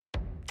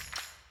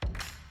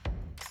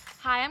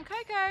Hi, I'm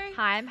Coco.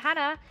 Hi, I'm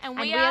Hannah. And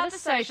we are the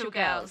Social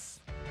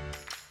Girls.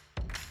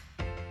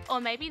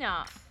 Or maybe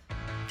not.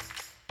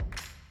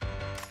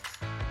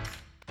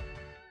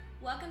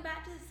 Welcome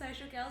back to the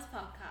Social Girls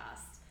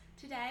podcast.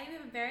 Today we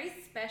have a very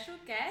special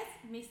guest,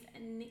 Mrs.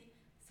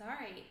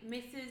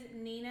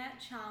 Nina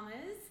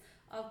Chalmers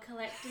of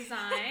CoLLECT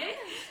Design.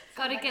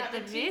 Gotta get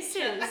the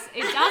misses.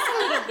 It does a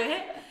little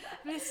bit.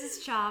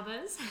 Mrs.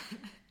 Chalmers.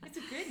 It's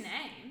a good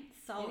name.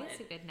 Solid. It is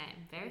a good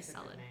name. Very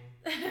solid. Name.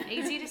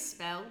 Easy to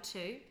spell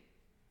too.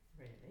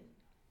 Really?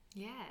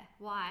 Yeah.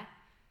 Why?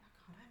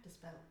 God, I have to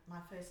spell my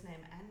first name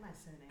and my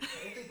surname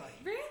for everybody.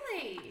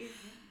 Really? Yes.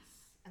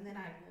 And then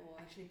I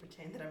actually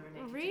pretend that I'm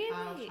related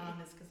Really? to Kyle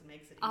Chalmers because it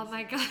makes it easier. Oh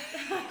my god.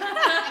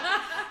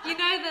 You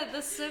know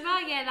the swimmer?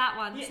 Yeah, that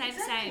one. Yeah,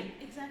 same.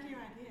 Exactly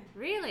right, yeah.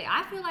 Really?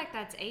 I feel like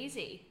that's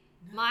easy.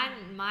 No.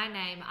 My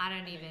name, I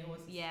don't even.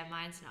 yours is- Yeah,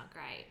 mine's not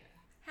great.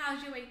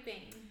 How's your week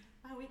been?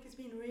 My week has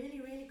been really,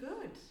 really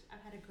good.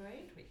 I've had a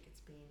great week. It's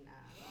been,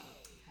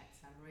 we've had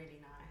some really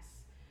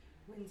nice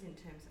wins in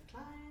terms of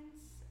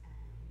clients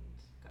and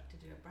got to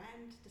do a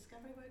brand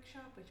discovery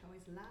workshop, which I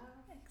always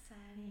love.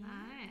 Exciting.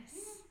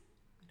 Nice.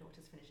 My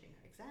daughter's finishing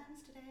her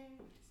exams today,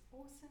 which is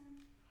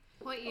awesome.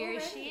 What year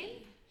is she in?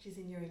 She's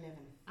in year 11.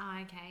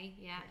 Oh, okay.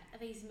 Yeah. Are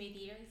these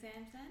mid-year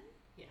exams then?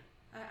 Yeah.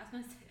 I was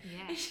going to say,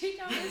 Yeah. is she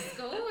going to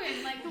school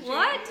in like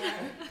What?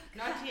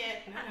 No, not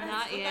yet. No,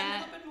 Not still got yet.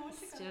 a little bit more to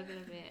go. Still got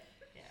a bit.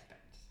 Yeah,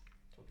 but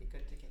it'll be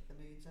good to get the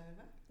moods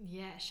over.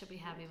 Yeah, she'll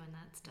be happy when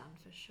that's done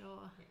for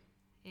sure.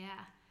 Yeah.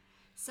 Yeah.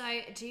 So,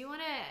 do you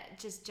want to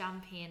just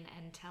jump in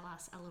and tell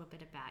us a little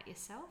bit about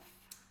yourself?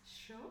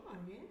 Sure,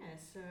 yeah.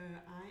 So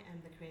I am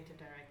the creative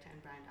director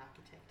and brand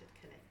architect at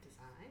CoLLECT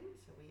Design.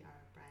 So we are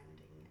a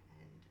branding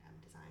and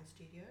design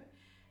studio,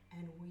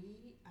 and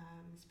we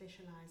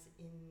specialize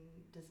in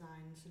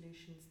design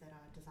solutions that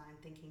are design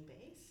thinking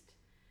based,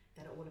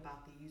 that are all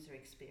about the user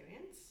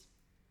experience.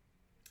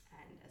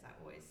 And as I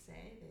always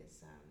say,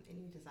 there's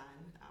any design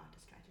without a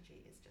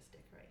strategy is just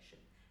decoration,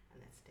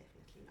 and that's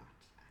definitely not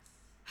us.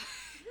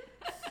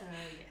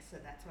 So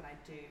that's what I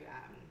do.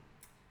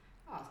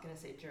 I was going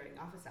to say during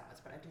office hours,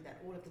 but I do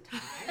that all of the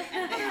time.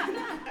 And then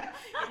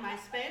in my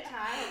spare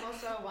time, I'm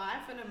also a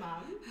wife and a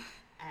mum,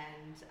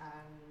 and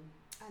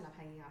I love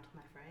hanging out with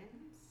my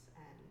friends,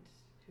 and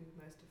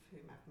most of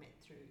whom I've met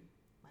through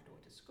my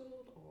daughter's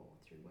school or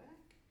through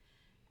work.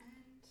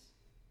 And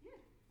yeah,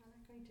 I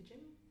like going to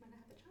gym when I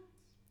have the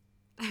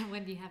chance.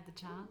 When do you have the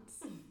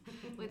chance?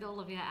 With all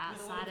of your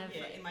outside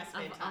in my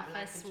spare time,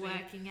 office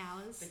working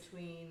hours?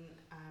 Between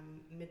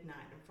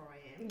midnight and 4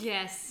 a.m.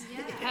 Yes.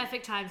 Yeah. The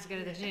perfect time to go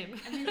to the gym.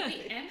 And then it'll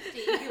be empty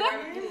if you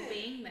are people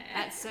being there.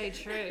 That's so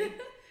true.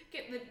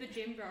 Get the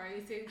gym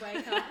bros who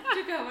wake up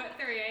to go at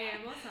 3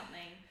 a.m. or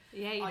something.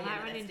 Yeah, you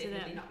might run into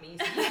them. Not me.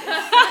 So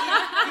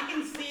you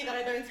can see that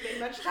I don't spend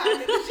much time in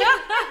the gym.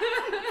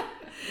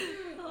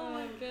 Oh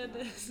my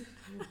goodness.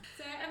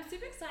 So I'm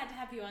super excited to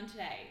have you on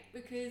today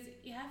because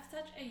you have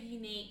such a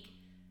unique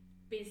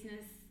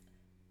business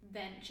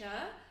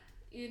venture.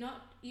 You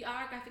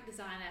are a graphic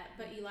designer,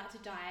 but you like to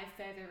dive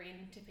further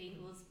into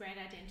people's brand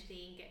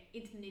identity and get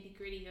into the nitty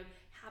gritty of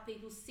how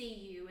people see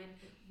you and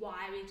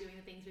why we're doing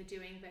the things we're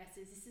doing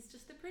versus this is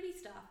just the pretty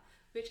stuff,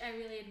 which I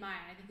really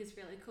admire and I think is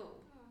really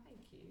cool. Oh,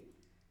 thank you.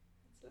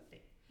 That's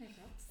lovely. No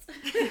props.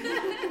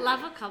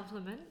 Love a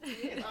compliment.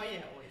 Yes. Oh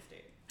yeah, always do.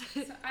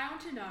 So I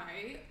want to know,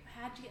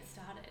 how did you get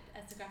started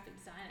as a graphic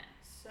designer?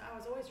 So I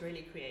was always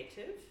really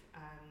creative.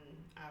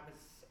 I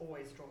was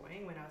always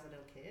drawing when I was a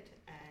little kid,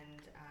 and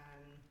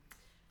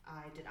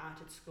I did art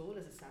at school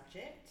as a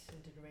subject and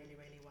did really,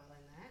 really well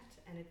in that.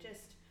 And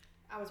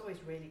I was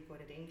always really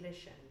good at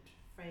English and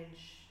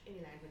French,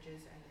 any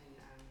languages, and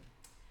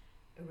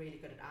then really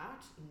good at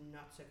art,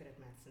 not so good at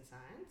maths and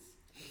science.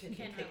 I did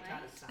get kicked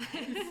out of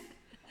science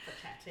for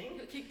chatting.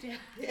 You got kicked out.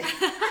 Yeah.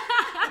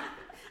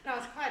 No, I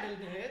was quite a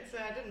nerd, so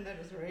that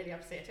was really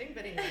upsetting,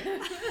 but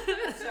anyway.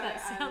 So, That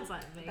sounds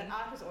like me. But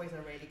art was always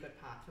a really good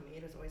part for me.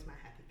 It was always my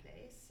happy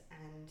place.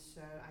 And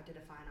so I did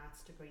a fine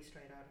arts degree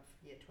straight out of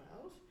year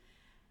 12.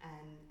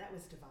 And that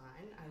was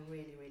divine. I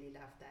really, really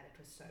loved that. It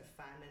was so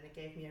fun, and it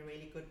gave me a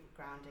really good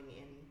grounding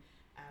in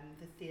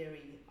the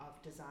theory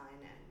of design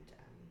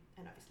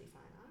and obviously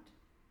fine art.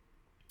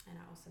 And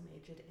I also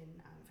majored in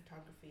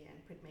photography and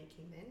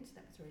printmaking then, so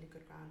that was a really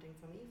good grounding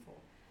for me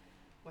for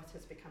what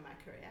has become my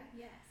career.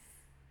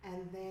 Yes.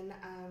 And then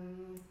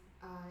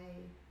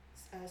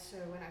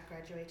so when I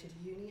graduated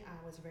uni, I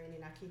was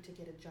really lucky to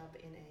get a job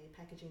in a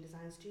packaging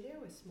design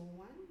studio, a small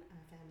one,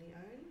 family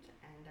owned,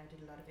 and I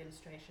did a lot of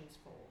illustrations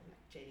for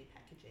like JD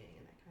packaging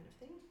and that kind of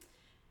thing,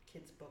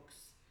 kids'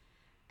 books.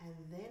 And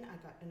then I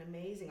got an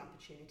amazing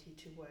opportunity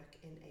to work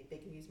in a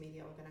big news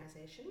media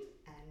organization,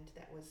 and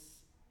that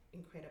was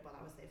incredible.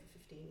 I was there for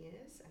 15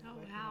 years, and I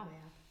worked my way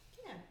up.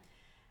 Yeah,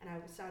 and I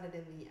started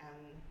in the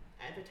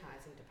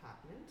advertising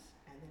department,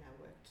 and then I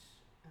worked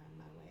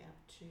my way up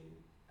to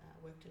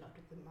worked a lot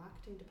with the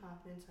marketing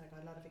department, so I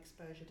got a lot of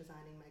exposure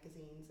designing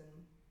magazines and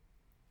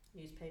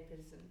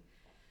newspapers, and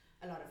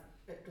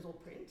it was all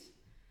print.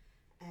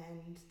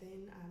 And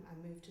then I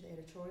moved to the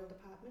editorial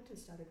department and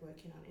started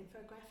working on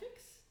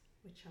infographics,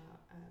 which are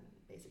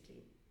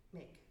basically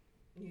make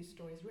news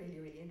stories really,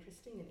 really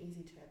interesting and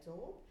easy to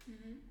absorb.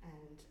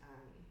 And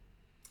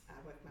I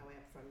worked my way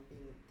up from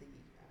being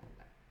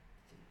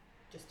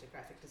just a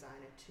graphic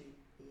designer to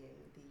being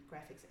the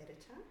graphics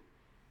editor,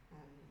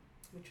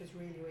 which was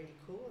really, really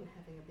cool, and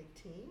having a big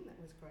team. That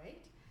was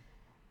great.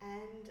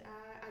 And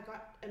I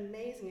got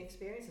amazing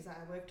experiences. I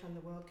worked on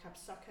the World Cup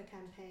soccer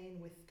campaign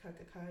with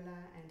Coca-Cola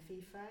and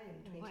FIFA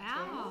in 2010.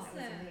 Wow.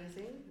 That was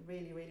amazing.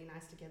 Really, really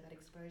nice to get that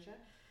exposure.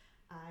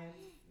 I've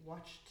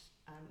watched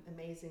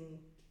amazing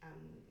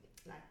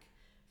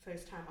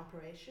first-time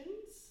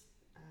operations.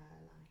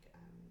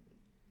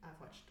 I've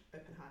watched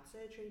open heart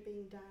surgery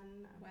being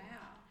done.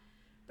 Wow.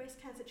 Breast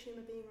cancer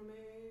tumour being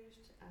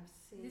removed. I've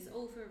seen... This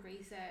all for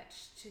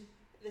research to...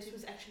 This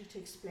was actually to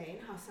explain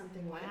how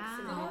something works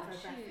in an Wow.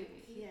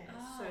 infographic. Yeah.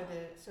 Oh.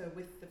 So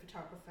with the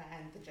photographer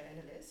and the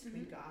journalist,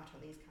 we'd go out on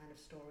these kind of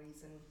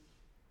stories and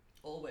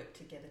all work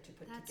together to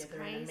put That's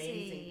together an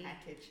amazing crazy.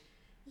 package.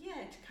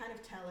 Yeah, to kind of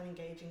tell an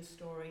engaging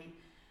story,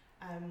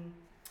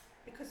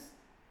 because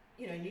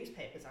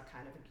newspapers are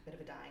kind of a bit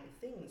of a dying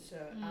thing. So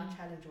our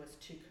challenge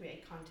was to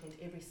create content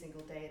every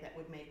single day that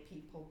would make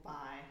people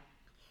buy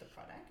the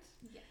product.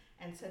 Yeah.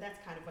 And so that's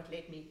kind of what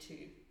led me to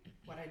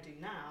what I do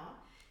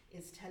now,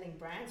 is telling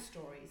brand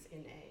stories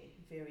in a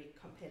very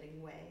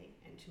compelling way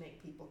and to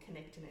make people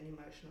connect in an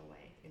emotional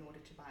way in order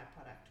to buy a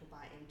product or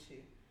buy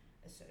into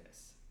a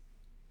service.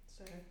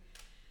 So,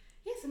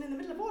 yes, and in the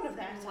middle of all of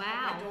that, I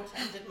had my daughter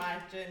and did my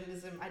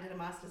journalism. I did a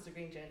master's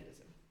degree in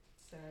journalism.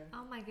 So,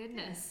 Oh my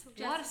goodness.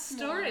 Just What a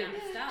story.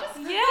 Stuff.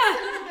 Yeah. a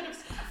little bit of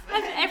stuff.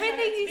 Everything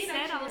So you it's been said,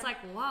 I actually was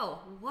like, whoa.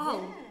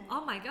 Yeah.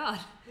 Oh my God.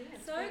 yeah,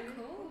 it's So very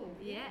cool.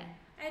 Yeah.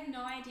 I had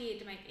no idea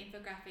to make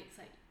infographics,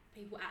 like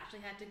people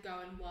actually had to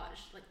go and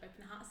watch like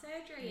open heart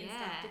surgery and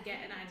stuff to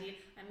get an idea.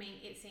 I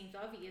mean, it seems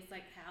obvious,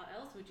 like how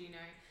else would you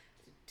know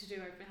to do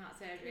open heart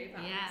surgery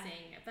apart from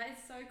seeing it? But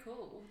it's so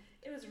cool.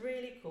 It was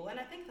really cool, and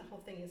I think the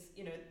whole thing is,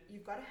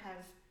 you've got to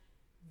have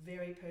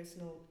very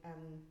personal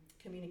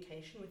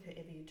communication with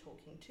whoever you're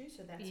talking to.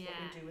 So that's what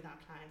we do with our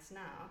clients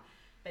now.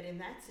 But in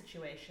that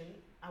situation,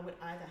 I would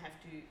either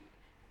have to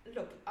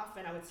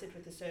often I would sit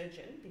with the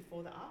surgeon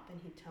before the op, and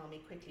he'd tell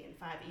me quickly in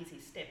 5 easy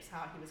steps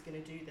how he was going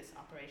to do this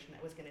operation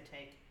that was going to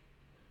take.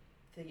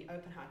 The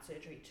open heart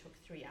surgery took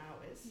 3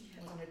 hours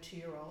on a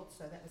 2-year-old,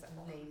 so that was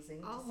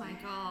amazing. Oh to my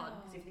see. God.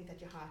 Because you think that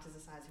your heart is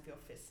the size of your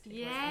fist.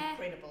 It Yeah. was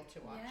incredible to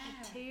watch.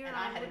 Yeah. 2-year-old.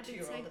 And I had a would be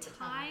 2-year-old at so the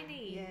time.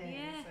 tiny.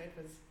 Yeah, so it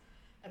was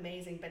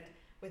amazing. But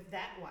with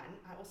that one,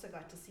 I also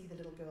got to see the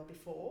little girl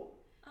before,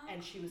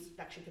 and she was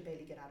like, she could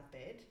barely get out of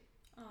bed.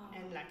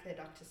 And like the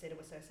doctor said, it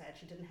was so sad.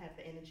 She didn't have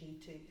the energy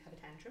to have a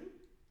tantrum.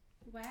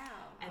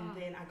 Wow. And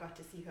then I got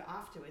to see her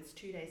afterwards,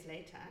 2 days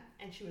later,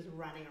 and she was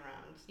running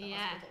around the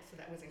hospital. So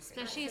that was incredible.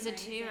 Especially as a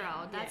That's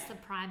 2-year-old, that's Yeah. the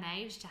prime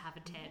age to have a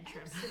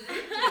tantrum. Absolutely.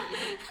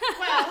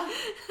 Well,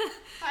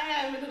 I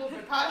am a little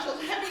bit partial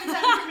to having a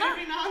tantrum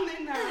every now and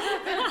then now.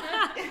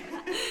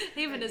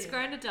 Even as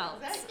grown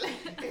adults.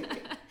 Exactly.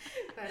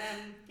 But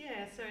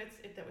so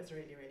that was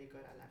really, really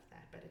good. I loved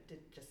that. But it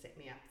did just set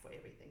me up for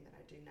everything that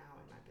I do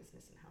now in my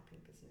business and helping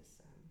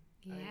business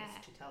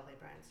owners to tell their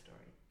brand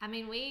story. I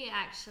mean, we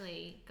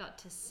actually got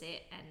to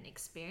sit and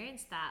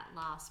experience that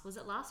was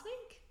it last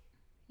week?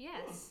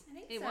 Yes, I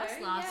think it so, was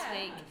last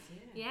yeah. week.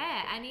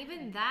 Yeah, and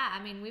even that,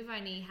 I mean, we've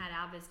only had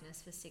our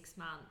business for 6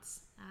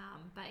 months,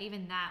 but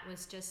even that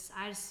was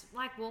I just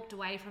like walked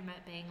away from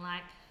it being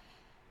like,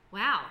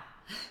 wow,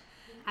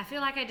 I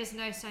feel like I just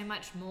know so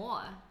much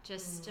more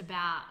just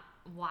about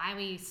why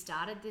we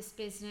started this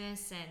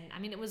business. And I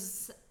mean, it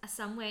was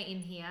somewhere in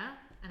here,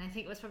 and I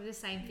think it was probably the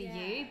same for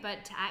you,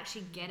 but to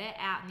actually get it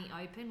out in the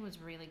open was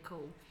really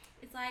cool.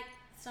 It's like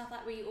stuff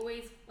like we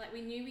always, like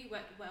we knew we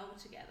worked well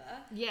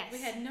together. Yes.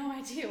 We had no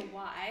idea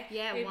why.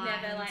 Yeah, We've why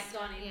never and like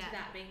gone into yeah.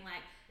 that being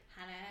like,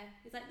 Hannah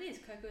is like this,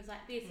 Coco is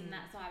like this, and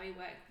that's why we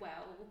work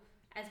well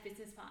as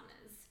business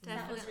partners.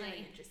 That was really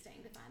Definitely. interesting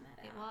to find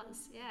that It out.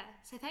 was, yeah.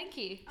 So thank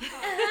you. It's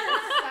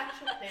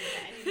such a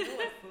pleasure. And you know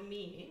what, for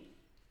me,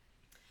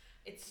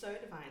 it's so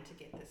divine to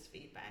get this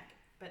feedback,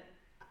 but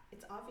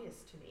it's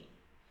obvious to me.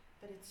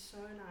 But it's so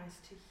nice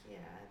to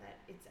hear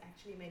that it's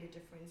actually made a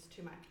difference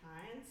to my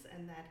clients,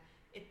 and that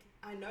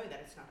I know that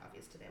it's not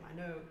obvious to them. I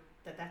know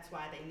that that's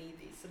why they need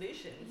these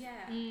solutions.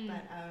 Yeah.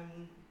 But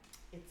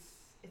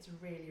it's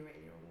really,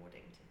 really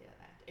rewarding to hear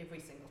that every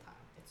single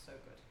time. It's so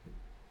good.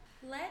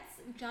 Let's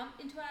jump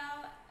into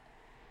our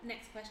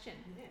next question.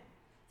 Yeah.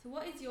 So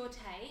what is your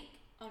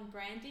take on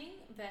branding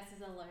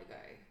versus a logo?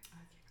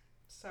 Okay.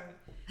 So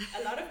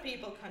a lot of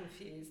people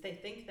confuse. They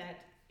think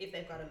that if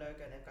they've got a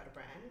logo, they've got a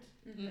brand,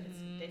 but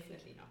it's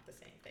definitely not the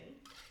same thing.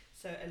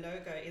 So a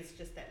logo is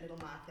just that little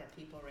mark that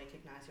people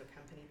recognize your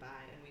company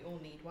by, and we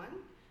all need one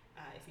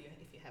if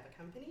you have a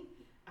company.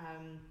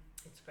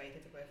 It's great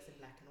if it works in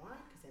black and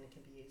white, because then it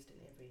can be used in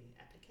every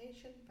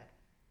application, but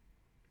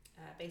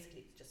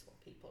basically it's just what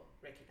people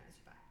recognize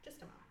you by,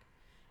 just a mark.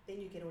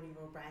 Then you get all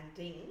your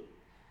branding,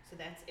 so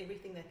that's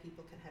everything that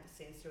people can have a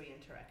sensory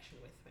interaction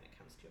with when it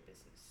comes to your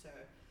business. So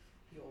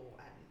your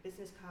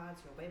business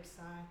cards, your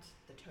website,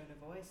 the tone of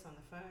voice on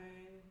the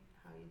phone,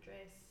 how you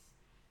dress,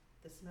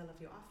 the smell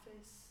of your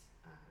office.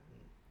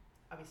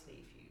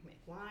 Obviously, if you make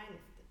wine,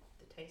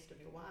 the taste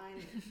of your wine,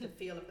 the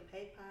feel of the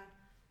paper,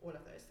 all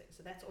of those things.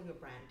 So that's all your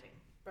branding,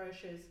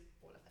 brochures,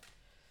 all of that.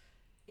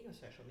 Your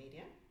social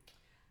media.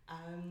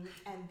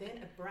 And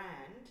then a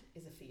brand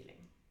is a feeling.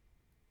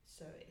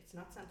 So it's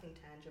not something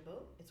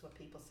tangible, it's what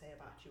people say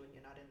about you when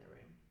you're not in the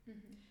room.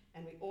 Mm-hmm.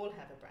 And we all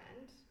have a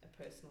brand, a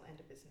personal and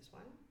a business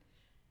one.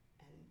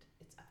 And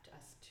it's up to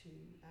us to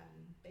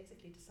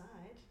basically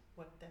decide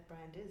what that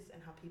brand is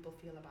and how people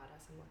feel about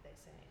us and what they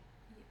say.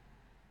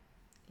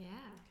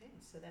 Yeah. Okay,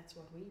 so that's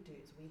what we do,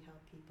 is we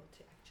help people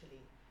to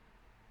actually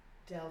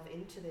delve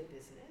into their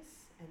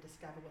business and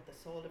discover what the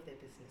soul of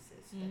their business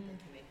is, so that they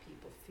can make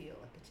people feel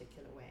a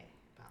particular way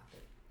about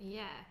it.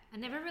 Yeah, I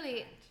never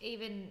really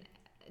even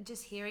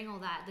just hearing all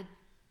that.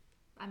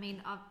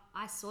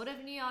 I sort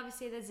of knew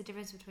obviously there's a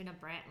difference between a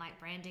brand, like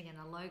branding and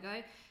a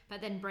logo, but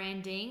then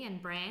branding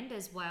and brand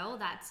as well.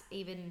 That's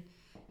even,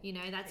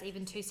 that's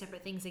even two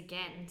separate things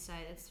again. So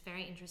it's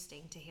very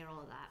interesting to hear all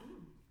of that.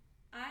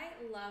 I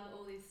love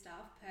all this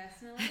stuff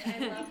personally.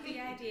 I love the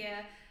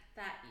idea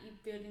that you're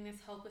building this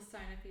whole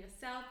persona for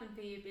yourself and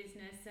for your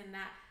business, and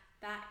that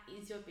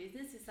is your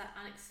business. It's that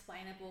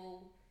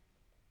unexplainable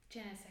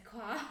je ne sais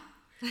quoi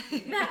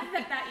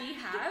that you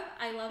have.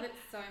 I love it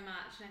so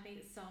much, and I think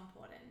it's so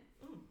important.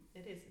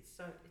 It is.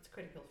 It's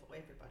critical for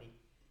everybody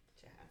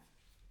to have.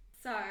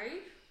 So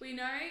we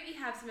know you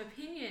have some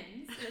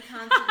opinions when it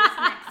comes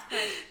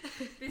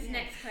to this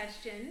next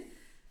question.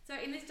 So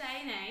in this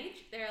day and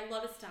age, there are a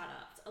lot of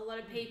startups, a lot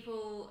of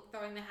people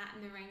throwing their hat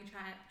in the ring,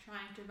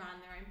 trying to run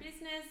their own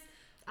business.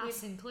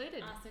 Us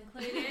included,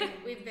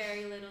 with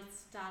very little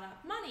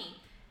startup money.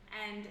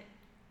 And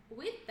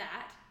with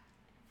that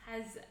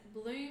has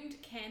bloomed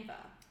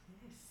Canva.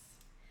 Yes.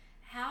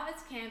 How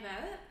has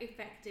Canva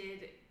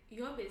affected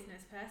your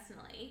business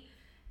personally?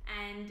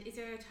 And is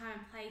there a time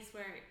and place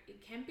where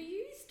it can be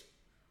used?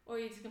 Or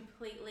you just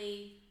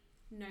completely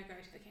no-go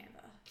to the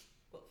Canva?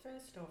 Well,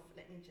 first off,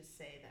 let me just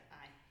say that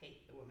I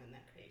hate the woman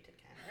that created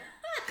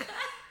Canva.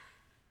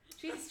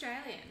 She's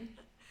Australian.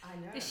 I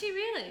know. Is she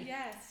really?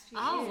 Yes. She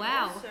Oh, is.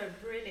 wow. So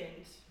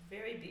brilliant,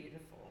 very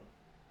beautiful,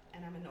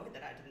 and I'm annoyed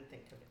that I didn't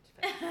think of it.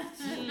 But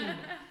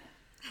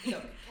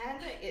look,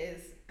 Canva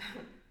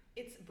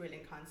it's a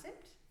brilliant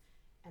concept,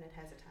 and it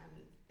has a time.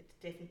 It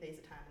definitely is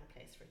a time and a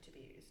place for it to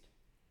be used.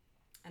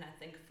 And I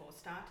think for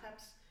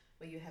startups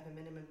where you have a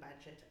minimum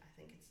budget, I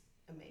think it's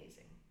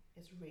amazing.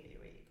 It's really,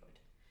 really good.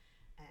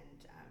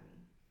 And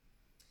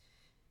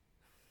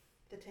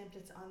the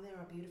templates on there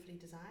are beautifully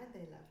designed,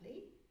 they're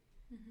lovely.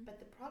 Mm-hmm. But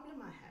the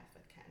problem I have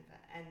with Canva,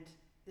 and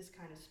this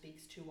kind of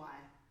speaks to why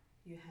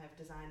you have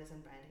designers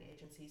and branding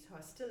agencies who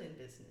are still in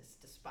business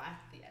despite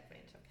the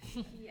advent of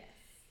Canva, yes,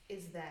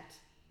 is that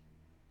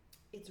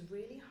it's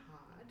really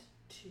hard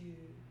to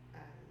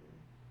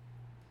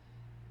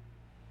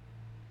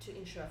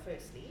ensure,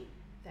 firstly,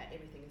 that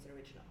everything is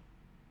original.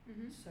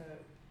 Mm-hmm. So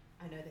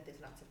I know that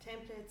there's lots of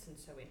templates, and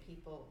so when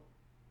people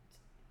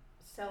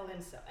sell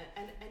themselves,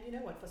 and you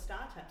know what, for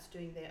startups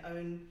doing their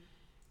own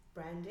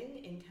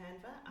branding in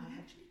Canva, I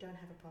actually don't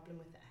have a problem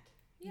with that.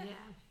 Yeah.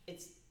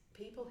 It's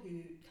people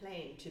who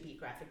claim to be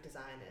graphic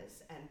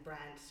designers and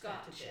brand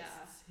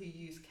strategists who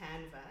use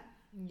Canva.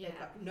 They've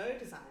got no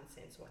design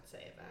sense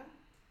whatsoever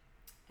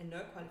and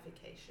no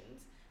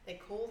qualifications. They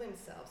call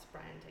themselves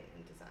branding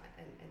and design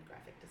and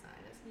graphic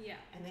designers. Yeah.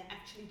 And they're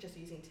actually just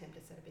using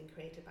templates that have been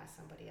created by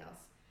somebody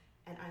else.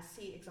 And I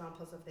see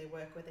examples of their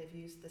work where they've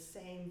used the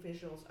same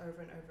visuals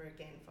over and over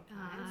again for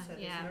clients, so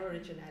there's no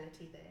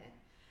originality there.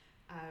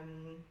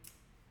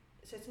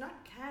 So it's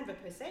not Canva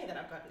per se that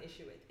I've got an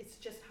issue with, it's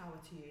just how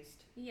it's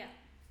used. Yeah.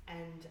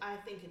 And I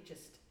think it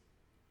just,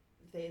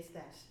 there's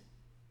that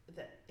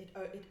it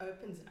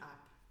opens it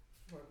up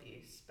for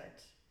abuse,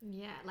 but...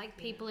 Yeah, like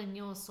people in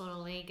your sort of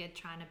league are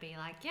trying to be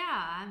like,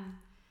 yeah,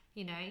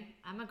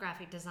 I'm a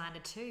graphic designer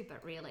too,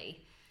 but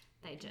really...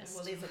 They just...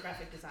 Well, there's a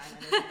graphic designer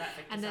and there's a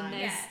graphic and designer.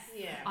 then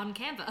there's on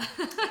Canva.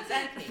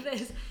 Exactly.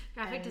 There's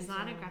graphic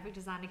designer,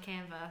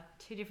 Canva,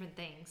 two different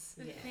things.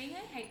 The thing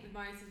I hate the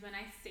most is when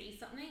I see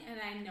something and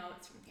I know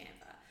it's from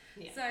Canva.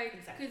 Yeah, so,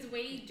 because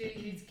we do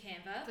use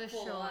Canva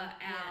for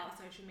our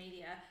social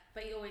media,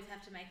 but you always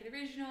have to make it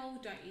original,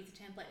 don't use the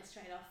template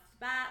straight off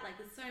the bat, like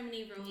there's so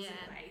many rules in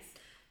place.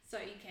 So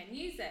you can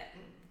use it.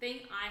 The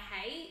thing I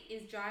hate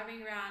is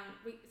driving around,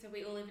 so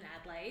we all live in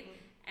Adelaide,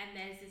 and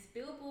there's this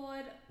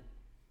billboard,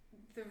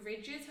 the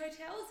Ridges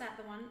Hotel, is that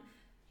the one?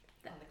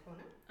 On the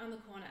corner? On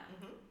the corner.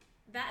 Mm-hmm.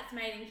 That's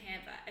made in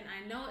Canva, and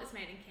I know it's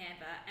made in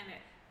Canva, and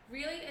it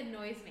really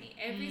annoys me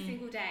every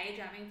single day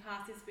driving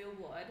past this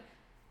billboard,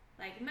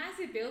 like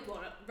massive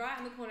billboard right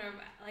on the corner of,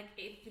 like,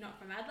 if you're not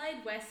from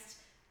Adelaide,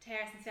 West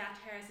Terrace and South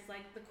Terrace is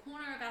like the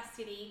corner of our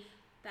city.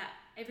 that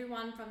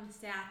everyone from the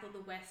south or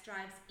the west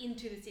drives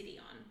into the city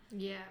on.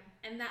 Yeah.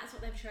 And that's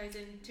what they've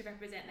chosen to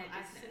represent their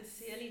I business.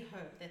 sincerely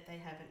hope that they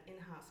have an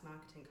in-house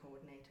marketing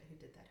coordinator who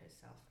did that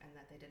herself and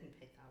that they didn't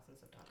pay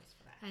thousands of dollars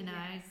for that. I know,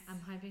 Yes. I'm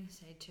hoping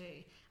so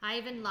too. I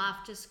even love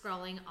just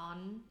scrolling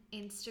on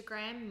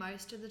Instagram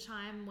most of the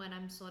time when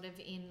I'm sort of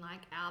in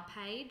like our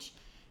page,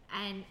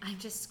 and I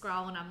just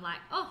scroll and I'm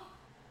like, oh,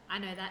 I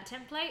know that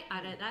template,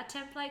 I know that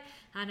template,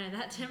 I know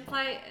that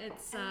template.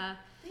 It's The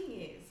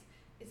thing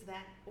is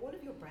that all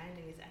of your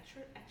branding is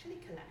actually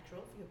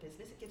collateral for your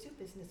business. It gives your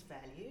business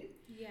value.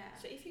 Yeah.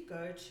 So if you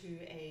go to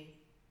a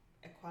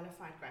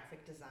qualified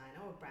graphic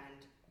designer or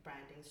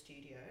branding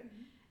studio,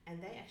 and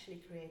they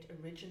actually create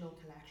original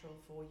collateral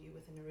for you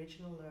with an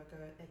original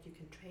logo that you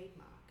can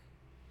trademark,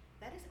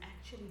 that is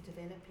actually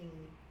developing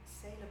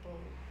saleable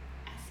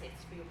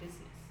assets for your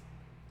business.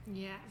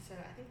 yeah. So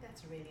I think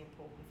that's really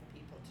important for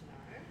people to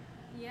know,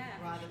 Yeah.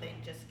 rather than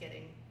just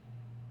getting,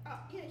 oh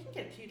yeah, you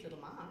can get a cute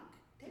little mark,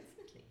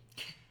 definitely,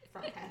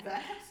 from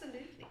Canva,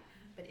 absolutely.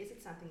 But is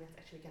it something that's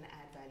actually going to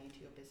add value to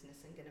your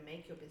business and going to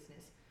make your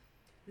business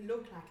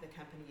look like the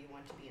company you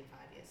want to be in 5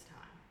 years'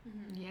 time?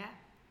 Yeah.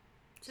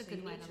 It's a So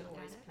good you way need to to look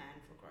at always it. plan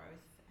for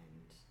growth and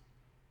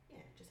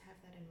just have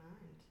that in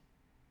mind.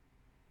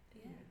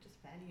 Yeah. Just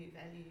value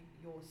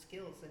your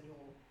skills and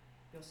your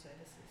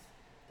services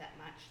that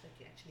much that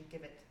you actually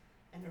give it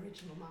an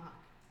original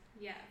mark.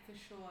 Yeah, for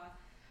sure.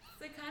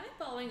 So kind of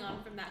following on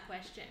from that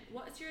question,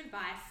 what's your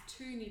advice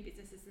to new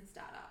businesses and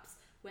startups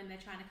when they're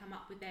trying to come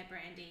up with their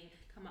branding,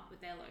 come up with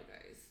their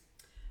logos?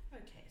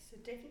 Okay, so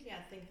definitely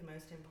I think the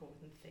most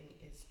important thing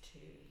is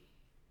to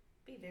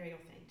be very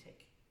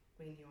authentic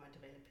when you are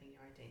developing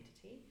your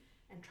identity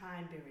and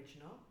try and be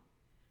original.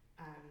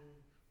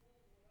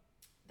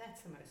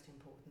 That's the most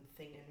important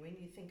thing. And when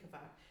you think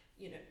about,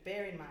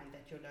 bear in mind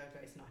that your logo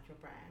is not your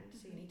brand,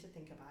 so you need to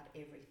think about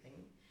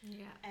everything.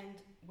 Yeah. And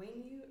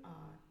when you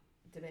are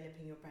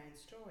developing your brand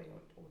story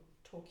or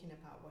talking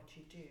about what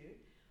you do,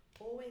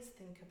 always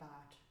think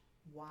about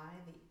why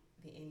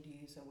the end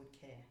user would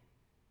care.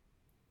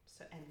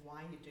 So, and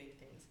why you're doing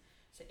things.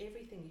 So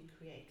everything you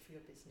create for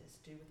your business,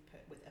 do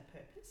with a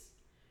purpose.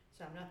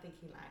 So I'm not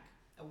thinking like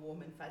a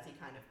warm and fuzzy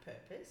kind of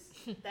purpose.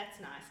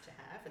 That's nice to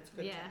have. It's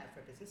good to have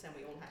for a business, and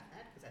we all have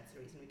that because that's the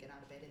reason we get out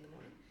of bed in the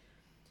morning.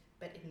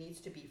 But it needs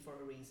to be for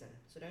a reason.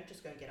 So don't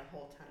just go and get a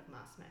whole ton of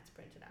mouse mats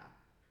printed out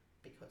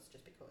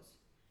just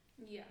because.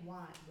 Yeah.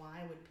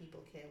 Why would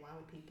people care? Why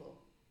would people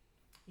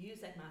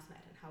use that mouse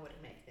mat, and how would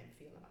it make them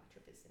feel about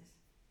your business,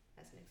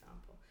 as an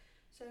example?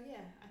 So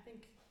yeah, I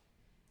think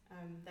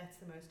that's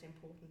the most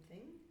important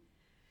thing.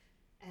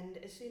 And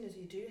as soon as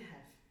you do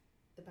have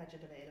the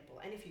budget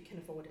available, and if you can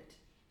afford it,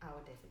 I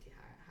would definitely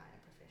hire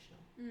a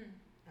professional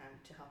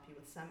to help you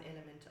with some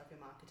element of your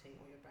marketing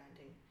or your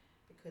branding,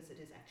 because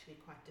it is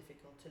actually quite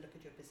difficult to look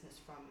at your business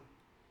from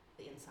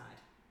the inside.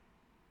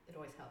 It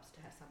always helps to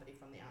have somebody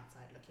from the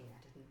outside looking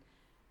at it and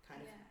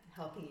kind of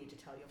helping you to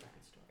tell your brand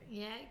story.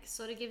 Yeah, it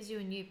sort of gives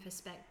you a new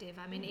perspective.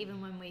 I mean,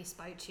 even when we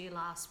spoke to you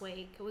last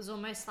week, it was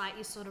almost like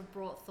you sort of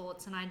brought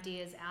thoughts and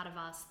ideas out of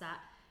us that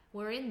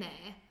were in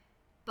there,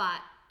 but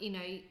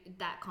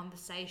that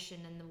conversation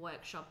and the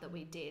workshop that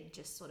we did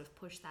just sort of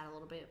pushed that a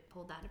little bit,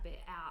 pulled that a bit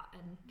out,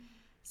 and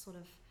sort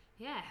of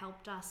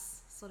helped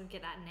us sort of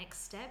get that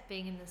next step,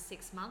 being in the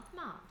 6-month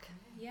mark.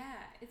 Yeah,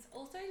 it's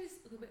also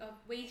just a little bit of,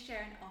 we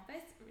share an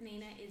office.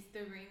 Nina is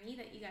the roomie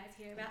that you guys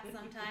hear about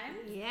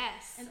sometimes.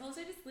 Yes. And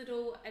also just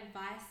little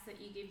advice that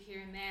you give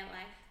here and there,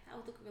 like that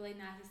would look really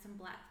nice with some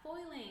black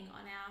foiling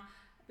on our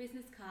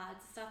business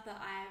cards, stuff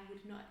that I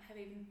would not have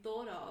even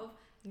thought of,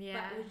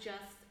 but would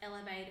just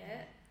elevate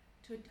it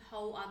to a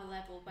whole other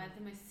level by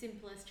the most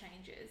simplest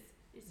changes.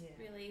 It's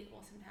really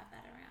awesome to have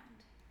that around.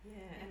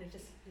 Yeah, and it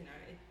just,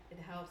 it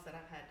helps that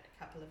I've had a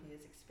couple of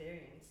years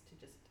experience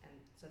and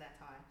so that's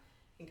how I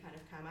can kind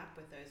of come up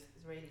with those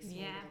really small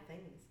little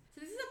things.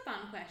 So this is a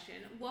fun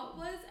question. What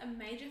was a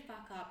major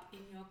fuck up in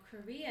your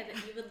career that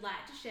you would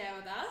like to share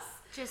with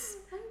us?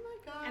 Oh my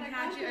God. And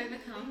how did you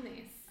overcome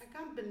this? I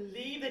can't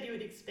believe that you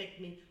would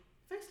expect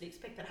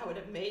that I would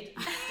have made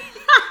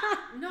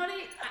not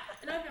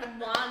even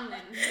one.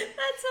 And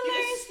that's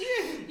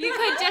hilarious. You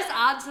could just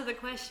answer the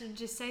question,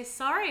 just say,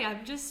 sorry,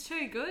 I'm just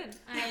too good.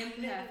 I am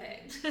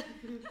perfect.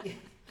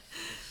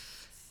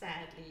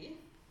 Sadly,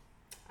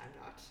 I'm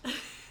not.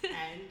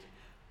 And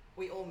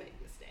we all make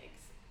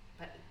mistakes.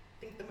 But I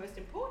think the most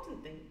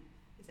important thing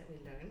is that we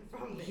learn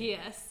from them.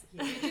 Yes.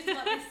 Which is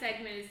what this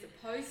segment is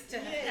supposed to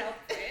help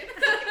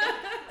with.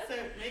 So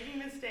making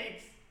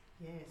mistakes,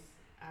 yes.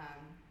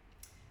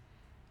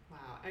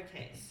 Wow.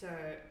 Okay. So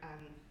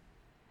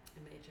a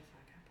major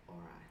fuck up. All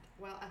right.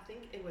 Well, I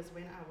think it was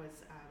when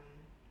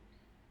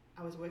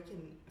I was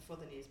working for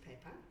the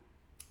newspaper,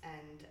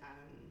 and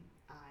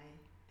I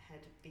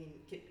had been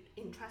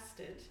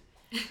entrusted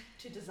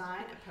to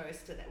design a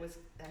poster that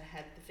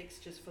had the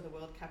fixtures for the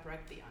World Cup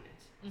rugby on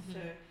it. So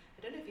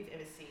I don't know if you've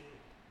ever seen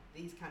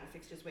these kind of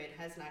fixtures where it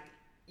has like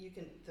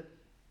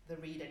the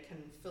reader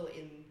can fill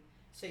in.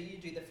 So you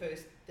do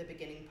the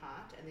beginning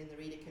part, and then the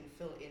reader can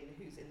fill in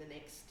who's in the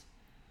next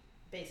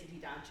basically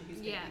down to who's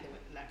going to be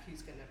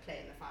who's going to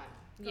play in the final.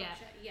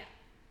 Gotcha. Yeah.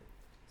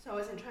 So I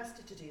was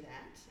entrusted to do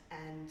that,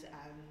 and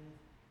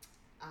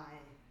I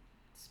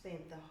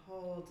spent the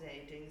whole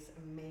day doing this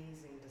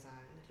amazing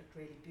design. It looked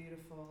really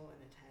beautiful, and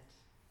it had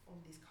all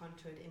these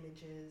contoured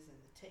images and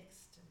the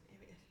text, and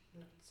it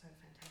looked so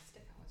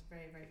fantastic. I was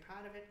very, very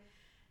proud of it,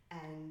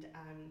 and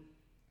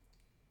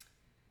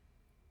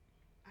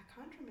I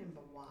can't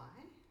remember why,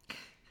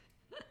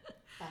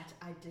 but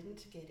I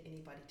didn't get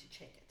anybody to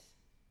check it.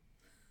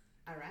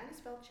 I ran a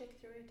spell check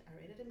through it. I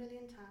read it a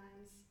million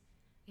times.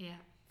 Yeah.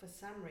 For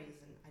some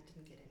reason, I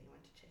didn't get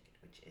anyone to check it,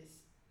 which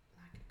is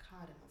like a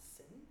cardinal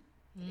sin.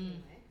 But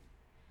anyway,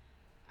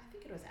 I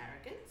think it was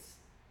arrogance,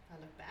 if I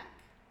look back.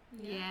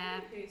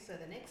 Yeah. So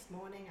the next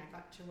morning I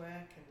got to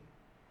work, and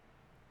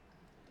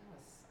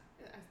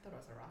I thought I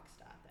was a rock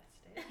star at that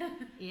stage.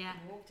 Yeah.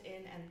 I walked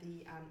in, and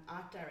the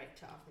art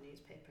director of the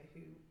newspaper,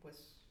 who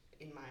was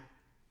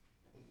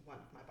one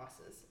of my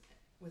bosses,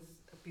 was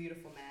a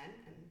beautiful man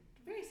and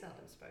very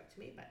seldom spoke to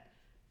me, but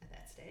at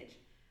that stage,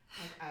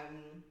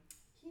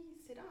 he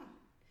said, "Oh,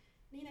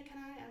 Nina, can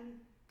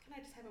I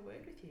just have a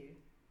word with you?"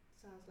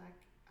 So I was like,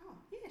 "Oh,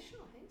 yeah,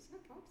 sure, hey, no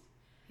problems."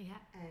 Yeah.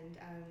 And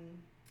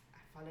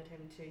I followed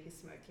him to his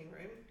smoking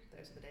room.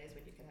 Those are the days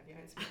when you can have your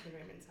own smoking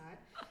room inside.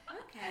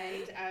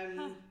 Okay.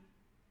 And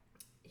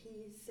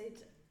he said,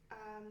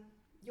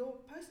 "Your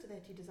poster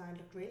that you designed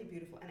looked really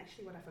beautiful." And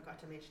actually, what I forgot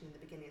to mention in the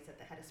beginning is that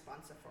they had a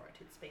sponsor for it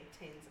who'd spent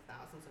tens of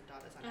thousands of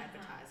dollars on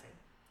advertising.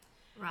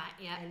 Right.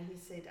 Yeah. And he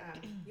said,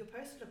 "Your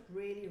poster looked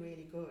really,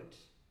 really good.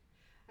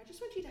 I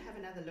just want you to have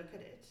another look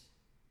at it.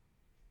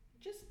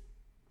 Just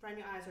run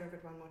your eyes over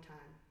it one more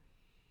time."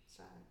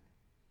 So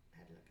I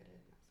had a look at it,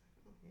 and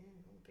I was like, "Oh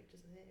yeah, all the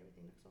pictures are there,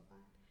 everything looks all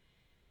fine."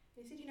 And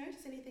he said, "You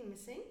notice anything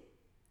missing?"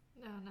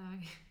 Oh no.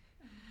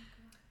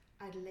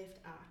 I'd left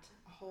out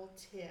a whole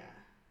tier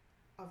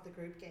of the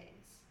group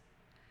games.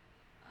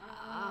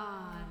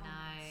 Oh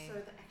no. So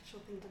the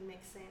actual thing didn't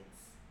make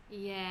sense.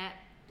 Yeah.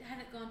 Had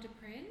it gone to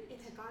print?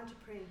 It had gone to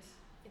print.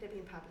 It had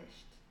been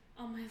published.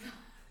 Oh my god.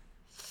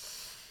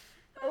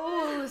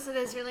 Oh, so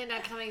there's really no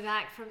coming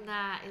back from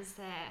that, is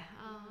there?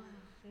 Oh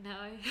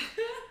no.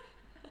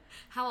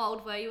 How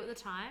old were you at the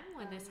time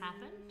when this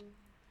happened?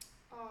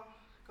 Oh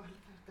god,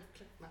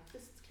 my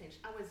fists clenched.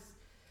 I was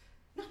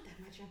not that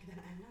much younger than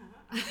I am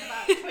now. I was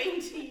about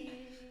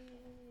 26.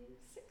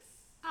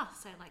 Oh,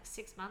 so like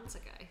 6 months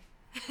ago.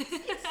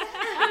 Exactly.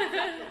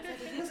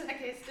 It was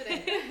like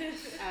yesterday.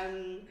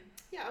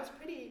 Yeah, I was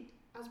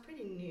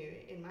pretty new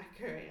in my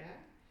career.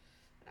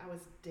 I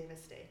was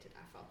devastated.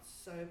 I felt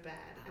so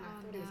bad, and I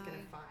thought he was going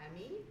to fire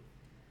me.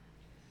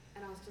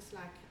 And I was just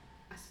like,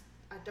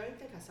 I don't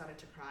think I started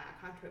to cry. I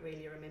can't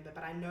really remember,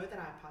 but I know that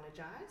I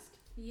apologized.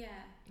 Yeah.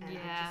 And I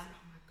just,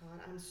 oh my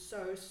god, I'm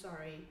so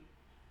sorry.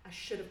 I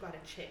should have got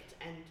it checked.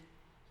 And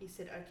he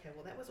said, "Okay,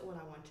 well, that was all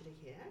I wanted to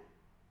hear.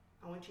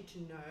 I want you to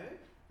know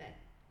that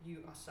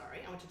you are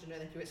sorry. I want you to know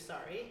that you were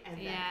sorry, and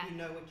that you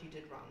know what you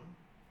did wrong.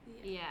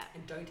 Yeah.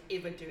 And don't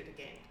ever do it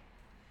again."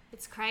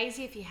 It's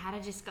crazy if you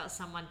had just got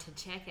someone to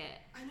check it.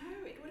 I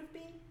know, it would have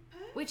been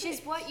perfect. Which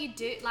is what you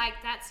do.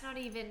 Like, that's not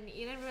even,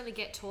 you don't really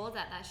get taught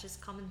that. That's just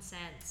common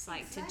sense.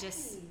 Like, to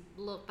just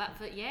look. But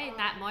for, in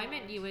that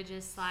moment, you were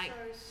just like.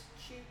 So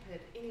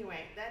stupid.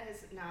 Anyway, that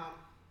is now,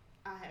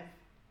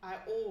 I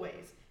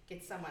always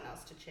get someone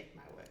else to check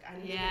my work. I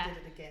never did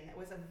it again. That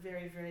was a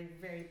very, very,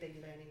 very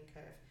big learning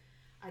curve.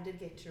 I did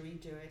get to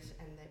redo it,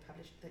 and they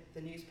published,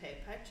 the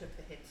newspaper took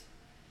the hit,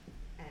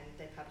 and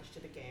they published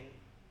it again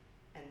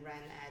and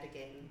ran the ad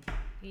again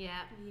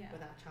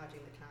without charging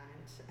the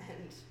client,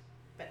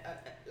 but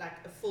like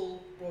a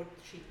full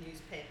broadsheet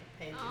newspaper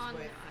page is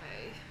worth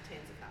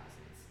tens of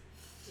thousands.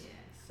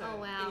 Yeah. So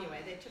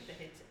anyway, they took the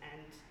hit,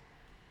 and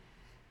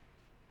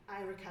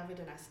I recovered,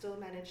 and I still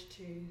managed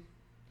to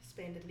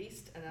spend at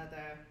least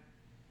another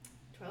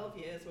 12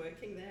 years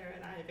working there,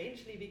 and I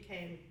eventually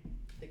became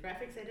the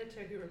graphics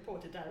editor who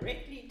reported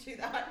directly to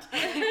the art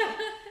director.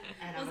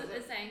 And was it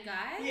the same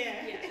guy?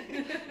 Yeah.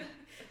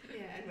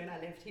 Yeah, and when I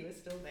left, he was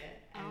still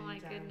there. And, oh my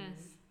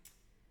goodness.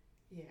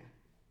 Yeah.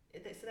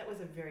 So that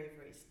was a very,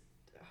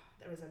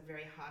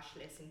 very harsh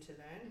lesson to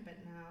learn. But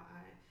now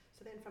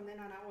so then from then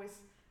on, I always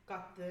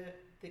got the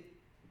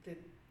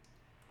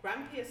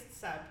grumpiest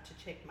sub to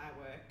check my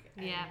work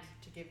and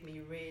to give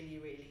me really,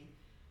 really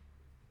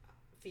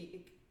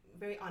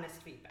very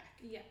honest feedback.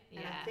 Yeah.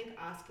 And I think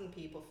asking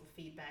people for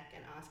feedback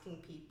and asking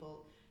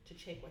people to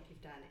check what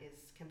you've done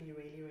can be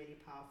really, really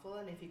powerful.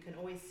 And if you can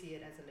always see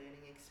it as a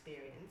learning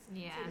experience,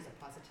 see it as a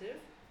positive,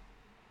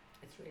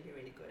 it's really,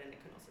 really good, and it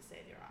can also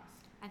save your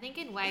ass. I think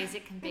in ways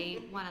it can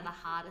be one of the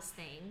hardest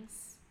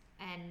things,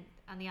 and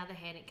on the other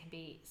hand, it can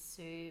be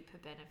super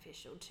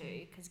beneficial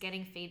too, because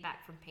getting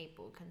feedback from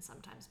people can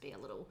sometimes be a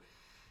little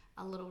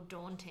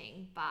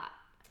daunting, but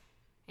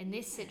in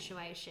this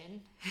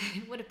situation,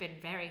 it would have been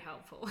very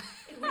helpful.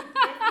 It would have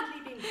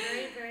definitely been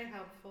very, very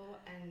helpful,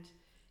 and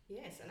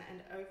yes,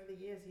 and over the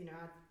years,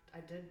 I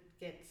did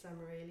get some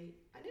really.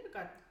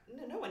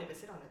 No one ever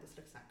said, "Oh no, this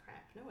looks like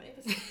crap." No one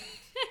ever said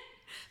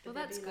that. Well,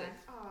 they'd that's be good.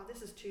 like, oh,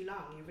 this is too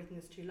long, you've written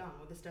this too long,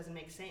 or this doesn't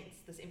make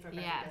sense, this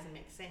infographic Yeah. doesn't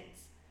make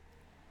sense,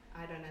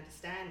 I don't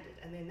understand it.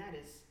 And then that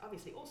is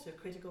obviously also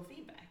critical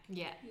feedback.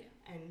 Yeah.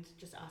 And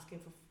just asking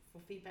for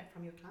feedback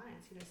from your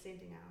clients,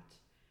 sending out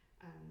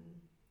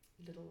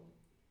little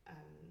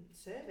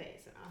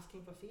surveys and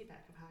asking for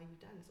feedback of how you've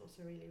done is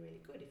also really,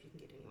 really good if you can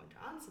get anyone to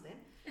answer them.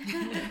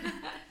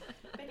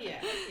 But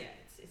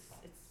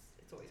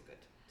it's always good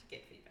to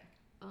get feedback.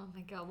 Oh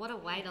my God, what a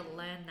way to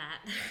learn that.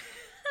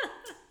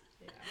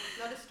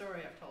 Not a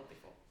story I've told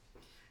before.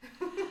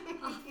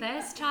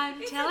 First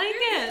time It's telling a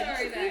good it.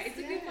 story though. It's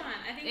a good one.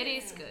 I think It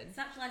it's is good.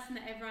 such a lesson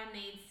that everyone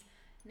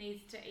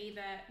needs to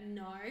either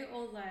know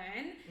or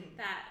learn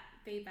that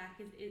feedback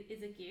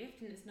is a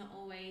gift, and it's not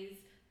always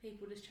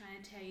people just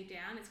trying to tear you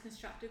down. It's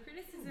constructive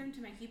criticism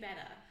to make you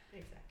better.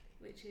 Exactly.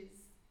 Which is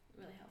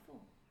really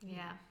helpful.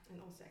 Yeah.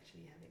 And also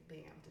actually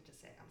being able to just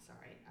say, I'm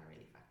sorry, I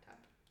really fucked up.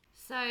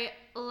 So,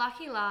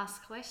 lucky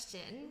last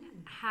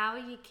question. How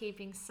are you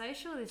keeping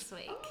social this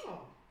week?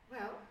 Oh,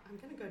 well, I'm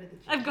going to go to the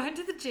gym. I'm going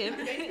to the gym.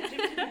 I'm going to the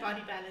gym to do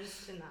body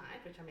balance tonight,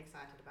 which I'm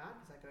excited about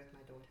because I go with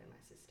my daughter and my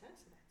sister,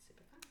 so that's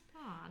super fun.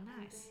 Oh,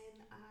 nice.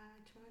 And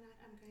then tomorrow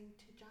night I'm going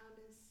to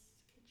Chalmers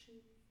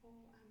kitchen for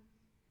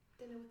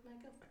dinner with my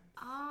girlfriend.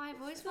 Oh, I've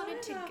always So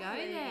wanted to go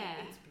lovely.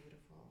 there. It's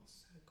beautiful,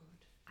 so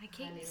good. I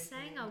keep highly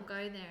saying recommend I'll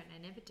go there and I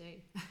never do.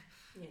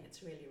 Yeah,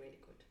 it's really,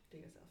 really good. Do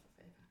yourself a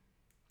favour.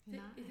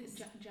 Is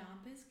it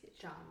Jumpers Kitchen?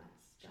 Chalmers,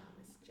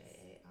 Charmers.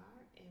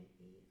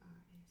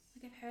 J-A-R-M-E-R-S.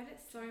 Like I've heard it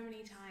so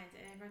many times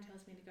and everyone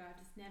tells me to go. I've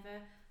just never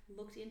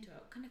looked into it.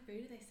 What kind of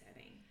food are they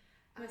serving?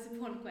 Most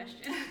important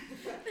question.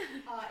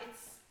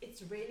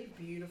 It's really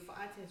beautiful.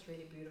 I'd say it's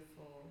really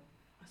beautiful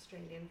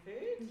Australian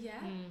food. Yeah.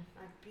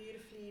 Like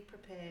beautifully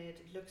prepared,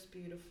 it looks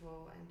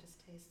beautiful and just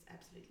tastes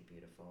absolutely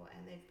beautiful.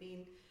 And they've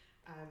been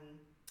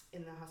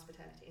in the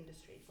hospitality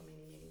industry for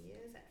many, many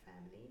years at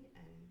family,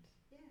 and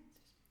yeah, it's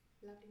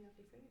just lovely,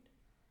 lovely food.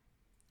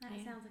 That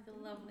sounds like a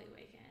lovely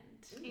weekend.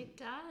 It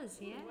does,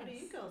 yes. What are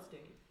you girls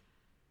doing?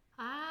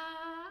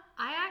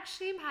 I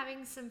actually am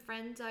having some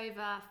friends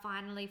over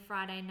finally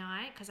Friday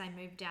night because I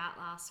moved out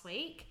last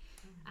week.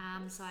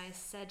 So I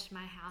said to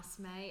my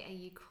housemate, are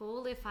you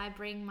cool if I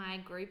bring my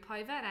group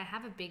over? And I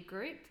have a big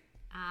group.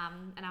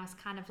 And I was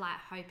kind of like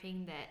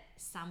hoping that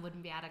some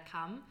wouldn't be able to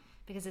come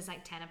because there's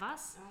like 10 of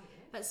us. Oh, yeah.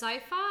 But so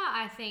far,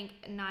 I think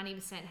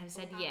 90% have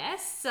said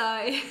yes. So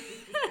I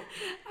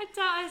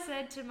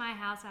said to my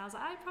house, I was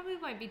like, I probably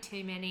won't be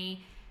too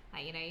many.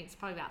 Like, it's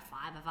probably about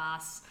 5 of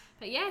us.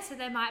 But yeah, so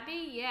there might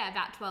be,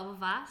 about 12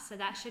 of us. So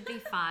that should be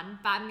fun.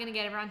 But I'm going to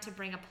get everyone to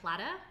bring a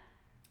platter.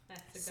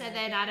 So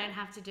then I don't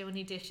have to do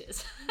any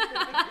dishes.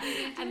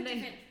 And then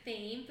different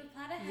theme for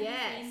platter. Have you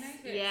seen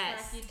those?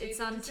 Yes. Like It's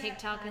on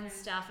TikTok and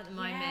stuff at the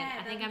moment. Yeah,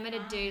 I think that'd I'm be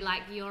going to do fun.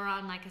 like, you're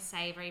on like a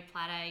savoury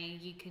platter.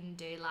 You can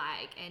do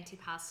like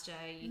antipasto.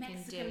 You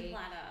Mexican can do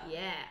platter.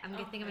 Yeah, I'm Oh,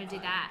 going to do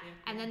God. that.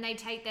 Yeah. And then they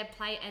take their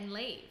plate and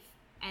leave.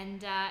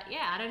 And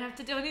I don't have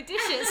to do any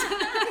dishes.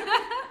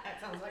 That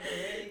sounds like a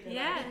really good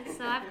Yeah, idea.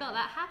 so I've got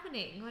that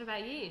happening. What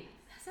about you?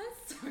 That sounds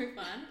so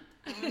fun.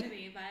 I want to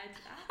be invited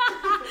to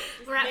that.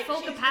 We're at full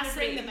She's gonna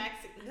capacity. bring the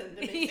Mexican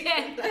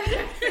Yeah.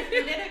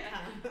 Let it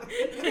come.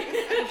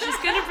 If she's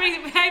going to bring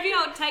it, maybe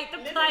I'll take the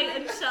plate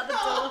and shut the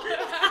door.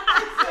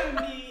 So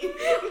mean.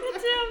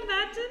 Could you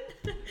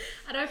imagine?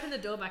 I'd open the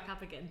door back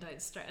up again,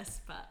 don't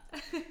stress, but...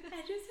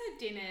 I just had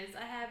dinners.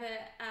 I have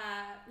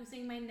I'm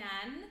seeing my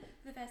nan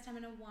for the first time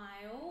in a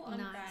while on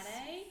Nice.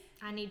 Friday.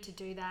 I need to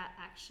do that,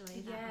 actually.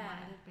 That Yeah.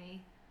 reminded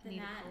me. The Need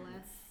to call her.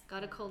 nans.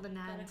 Gotta call the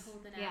nans. Gotta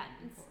call the Yeah.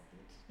 nans.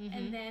 Mhm.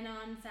 And then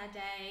on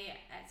Saturday,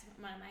 it's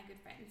one of my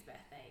good friends'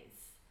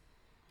 birthdays.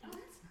 Oh,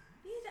 that's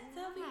nice. Yeah,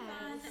 that'll be Nice.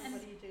 fun. So And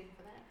what are you doing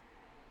for that?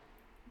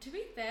 to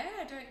be fair,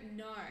 I don't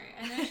know.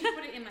 I know she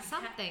put it in my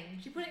Something.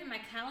 she put it in my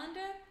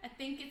calendar. I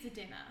think it's a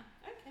dinner.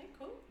 Okay,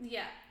 cool.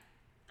 Yeah.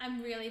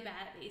 I'm really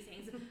bad at these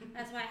things.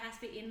 That's why it has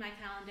to be in my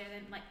calendar.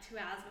 Then, like 2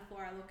 hours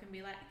before, I look and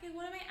be like, okay,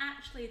 what am I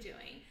actually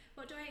doing?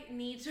 What do I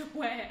need to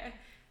wear?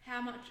 How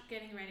much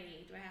getting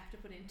ready do I have to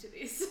put into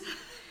this?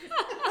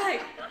 Like,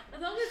 as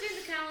long as it's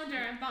in the calendar,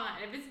 I'm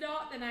fine. If it's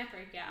not, then I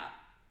freak out.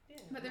 Yeah.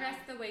 But the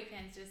rest of the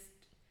weekend's just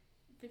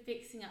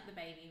fixing up the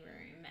baby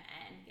room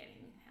and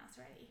getting the house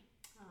ready.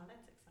 Oh,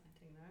 that's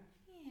exciting though.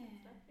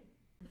 Yeah. Lovely.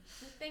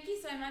 Thank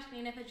you so much,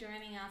 Nina, for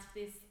joining us for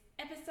this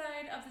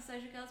episode of the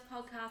Social Girls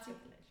podcast.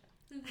 It's a pleasure.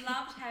 We've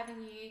loved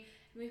having you.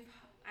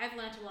 I've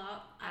learnt a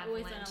lot. I I've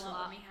always learnt learn a a lot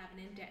lot. when we have an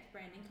in-depth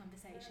branding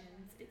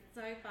conversations. It's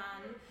so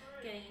fun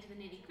getting into the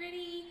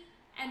nitty-gritty.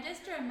 And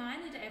just a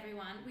reminder to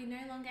everyone, we no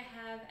longer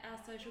have our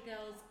Social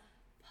Girls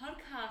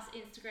podcast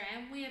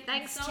Instagram. We have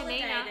Thanks to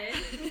Nina.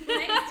 consolidated.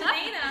 Thanks to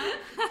Nina.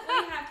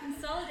 We have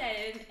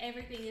consolidated.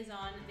 Everything is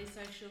on the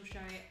Social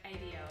Show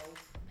ADL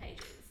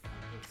pages on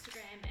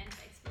Instagram and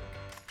Facebook.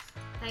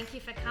 Thank you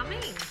for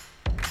coming.